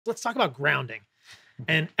let's talk about grounding.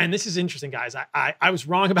 And this is interesting, guys. I was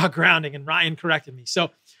wrong about grounding, and Ryan corrected me. So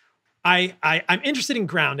I'm interested in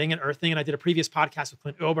grounding and earthing, and I did a previous podcast with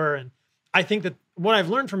Clint Ober, and I think that what I've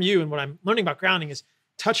learned from you and what I'm learning about grounding is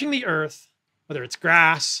touching the earth, whether it's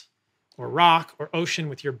grass or rock or ocean,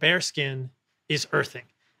 with your bare skin is earthing.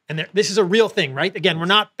 And this is a real thing, right? Again, we're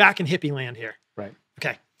not back in hippie land here. Right.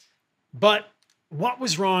 Okay. But what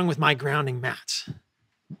was wrong with my grounding mats?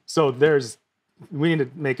 So we need to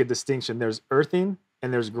make a distinction. There's earthing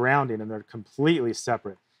and there's grounding, and they're completely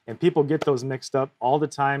separate. And people get those mixed up all the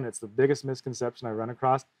time. It's the biggest misconception I run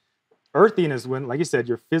across. Earthing is when, like you said,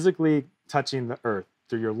 you're physically touching the earth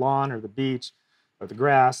through your lawn or the beach or the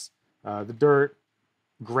grass, the dirt.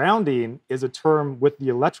 Grounding is a term with the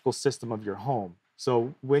electrical system of your home.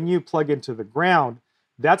 So when you plug into the ground,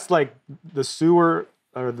 that's like the sewer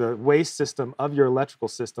or the waste system of your electrical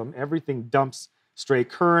system. Everything dumps stray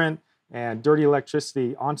current and dirty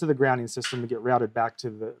electricity onto the grounding system to get routed back to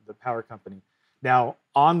the power company. Now,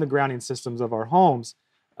 on the grounding systems of our homes,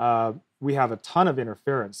 we have a ton of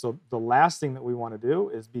interference. So the last thing that we want to do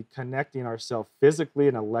is be connecting ourselves physically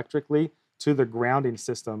and electrically to the grounding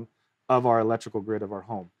system of our electrical grid of our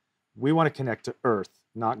home. We want to connect to earth,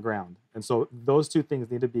 not ground. And so those two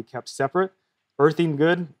things need to be kept separate. Earthing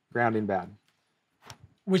good, grounding bad.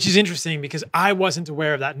 Which is interesting because I wasn't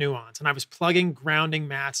aware of that nuance, and I was plugging grounding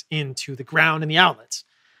mats into the ground and the outlets.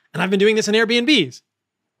 And I've been doing this in Airbnbs.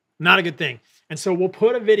 Not a good thing. And so we'll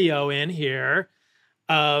put a video in here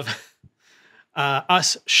of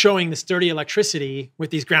us showing this dirty electricity with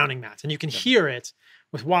these grounding mats. And you can hear it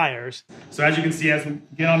with wires. So as you can see, as we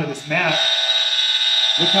get onto this mat,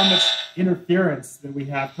 look how much interference that we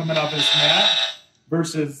have coming off this mat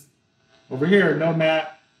versus over here, no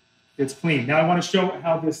mat. It's clean. Now I want to show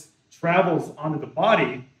how this travels onto the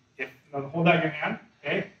body. Now hold out your hand,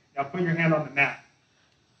 okay? Now put your hand on the mat.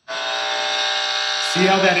 See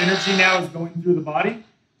how that energy now is going through the body?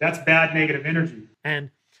 That's bad negative energy. And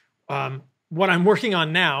what I'm working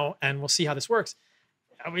on now, and we'll see how this works.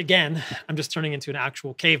 Again, I'm just turning into an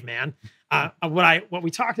actual caveman. What we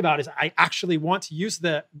talked about is I actually want to use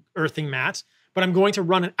the earthing mats, but I'm going to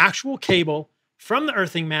run an actual cable from the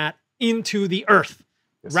earthing mat into the earth.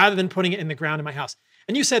 Yes. Rather than putting it in the ground in my house.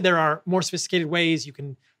 And you said there are more sophisticated ways. You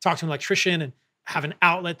can talk to an electrician and have an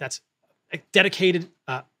outlet that's a dedicated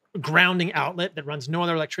grounding outlet that runs no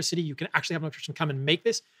other electricity. You can actually have an electrician come and make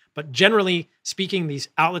this. But generally speaking, these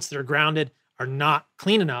outlets that are grounded are not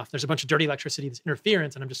clean enough. There's a bunch of dirty electricity, there's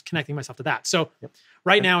interference, and I'm just connecting myself to that. So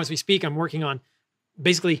right now, as we speak, I'm working on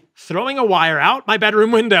basically throwing a wire out my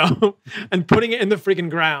bedroom window and putting it in the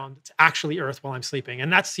freaking ground to actually earth while I'm sleeping.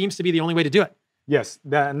 And that seems to be the only way to do it. Yes,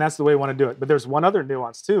 and that's the way we want to do it. But there's one other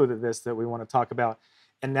nuance too to this that we want to talk about.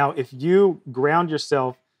 And now if you ground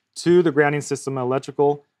yourself to the grounding system,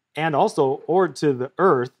 electrical, and also, or to the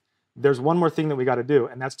earth, there's one more thing that we got to do,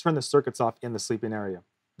 and that's turn the circuits off in the sleeping area.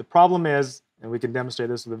 The problem is, and we can demonstrate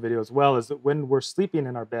this with a video as well, is that when we're sleeping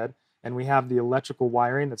in our bed and we have the electrical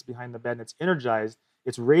wiring that's behind the bed and it's energized,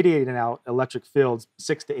 it's radiating out electric fields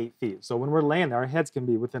 6 to 8 feet. So when we're laying there, our heads can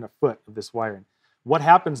be within a foot of this wiring. What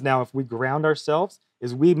happens now if we ground ourselves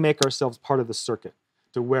is we make ourselves part of the circuit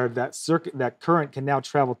to where that circuit, that current can now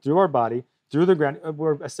travel through our body, through the ground.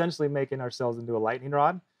 We're essentially making ourselves into a lightning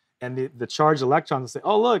rod, and the charged electrons will say,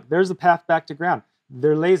 oh, look, there's a path back to ground.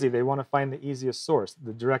 They're lazy. They want to find the easiest source,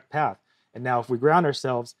 the direct path. And now if we ground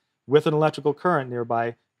ourselves with an electrical current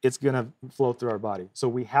nearby, it's going to flow through our body. So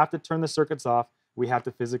we have to turn the circuits off. We have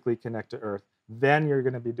to physically connect to earth. Then you're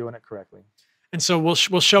going to be doing it correctly. And so we'll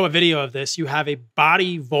show a video of this. You have a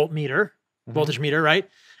body voltmeter, voltage meter, right?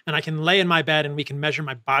 And I can lay in my bed and we can measure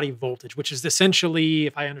my body voltage, which is essentially,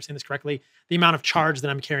 if I understand this correctly, the amount of charge that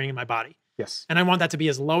I'm carrying in my body. Yes. And I want that to be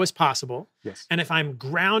as low as possible. Yes. And if I'm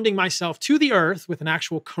grounding myself to the earth with an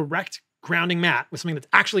actual correct grounding mat, with something that's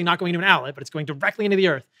actually not going into an outlet, but it's going directly into the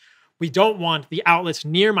earth, we don't want the outlets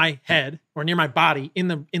near my head or near my body in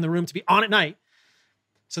the room to be on at night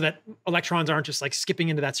so that electrons aren't just like skipping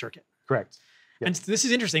into that circuit. Correct. Yep. And this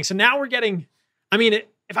is interesting. So now we're getting, I mean,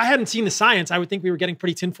 if I hadn't seen the science, I would think we were getting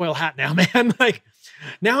pretty tinfoil hat now, man. Like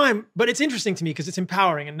now but it's interesting to me because it's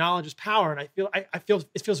empowering and knowledge is power. And I feel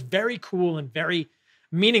it feels very cool and very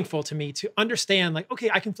meaningful to me to understand like, okay,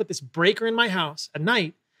 I can flip this breaker in my house at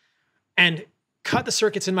night and cut the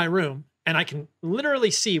circuits in my room. And I can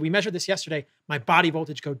literally see, we measured this yesterday, my body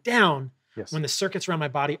voltage go down when the circuits around my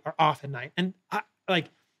body are off at night. And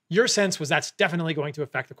your sense was that's definitely going to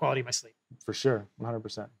affect the quality of my sleep. For sure,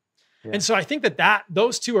 100%. Yeah. And so I think that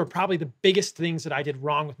those two are probably the biggest things that I did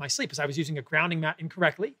wrong with my sleep is I was using a grounding mat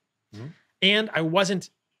incorrectly. And I wasn't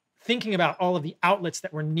thinking about all of the outlets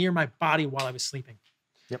that were near my body while I was sleeping.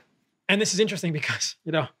 Yep. And this is interesting because,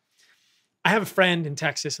 you know, I have a friend in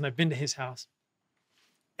Texas and I've been to his house,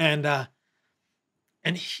 and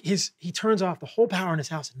he turns off the whole power in his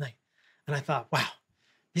house at night. And I thought, wow,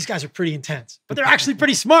 these guys are pretty intense, but they're actually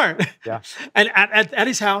pretty smart. Yeah. And at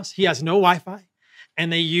his house, he has no Wi-Fi,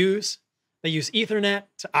 and they use Ethernet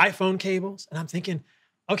to iPhone cables. And I'm thinking,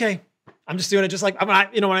 okay, I'm just doing it just like, when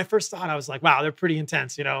I first thought, I was like, wow, they're pretty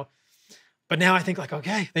intense, you know. But now I think like,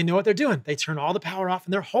 okay, they know what they're doing. They turn all the power off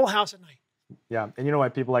in their whole house at night. Yeah. And you know why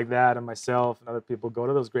people like that and myself and other people go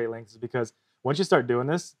to those great lengths is because once you start doing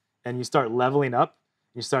this and you start leveling up,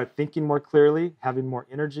 you start thinking more clearly, having more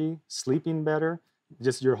energy, sleeping better,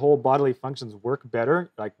 just your whole bodily functions work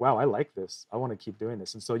better. Like, wow, I like this. I want to keep doing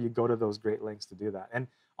this. And so you go to those great lengths to do that. And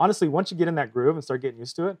honestly, once you get in that groove and start getting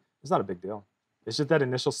used to it, it's not a big deal. It's just that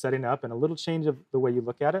initial setting up and a little change of the way you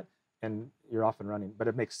look at it, and you're off and running. But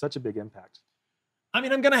it makes such a big impact. I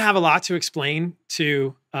mean, I'm going to have a lot to explain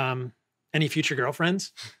to any future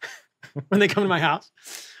girlfriends when they come to my house.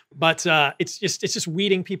 But it's just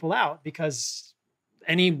weeding people out, because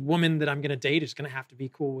any woman that I'm going to date is going to have to be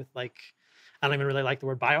cool with, like, I don't even really like the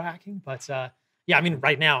word biohacking, but yeah, I mean,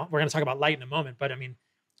 right now we're going to talk about light in a moment, but I mean,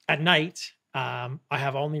 at night, I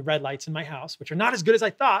have only red lights in my house, which are not as good as I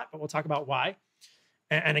thought, but we'll talk about why.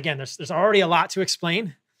 And again, there's already a lot to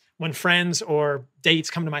explain when friends or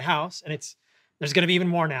dates come to my house, and there's going to be even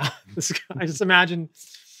more now. I just imagine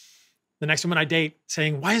the next woman I date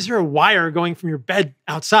saying, why is there a wire going from your bed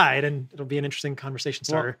outside? And it'll be an interesting conversation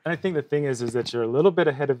starter. Well, and I think the thing is that you're a little bit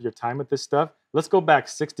ahead of your time with this stuff. Let's go back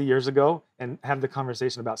 60 years ago and have the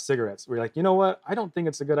conversation about cigarettes. We're like, you know what? I don't think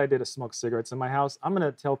it's a good idea to smoke cigarettes in my house. I'm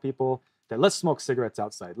going to tell people that let's smoke cigarettes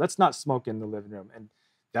outside. Let's not smoke in the living room. And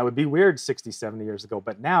that would be weird 60, 70 years ago.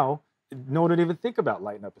 But now, no one would even think about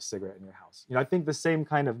lighting up a cigarette in your house. You know, I think the same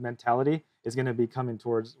kind of mentality is going to be coming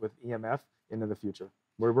towards with EMF into the future,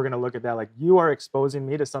 where we're going to look at that like, you are exposing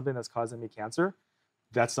me to something that's causing me cancer.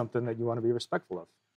 That's something that you want to be respectful of.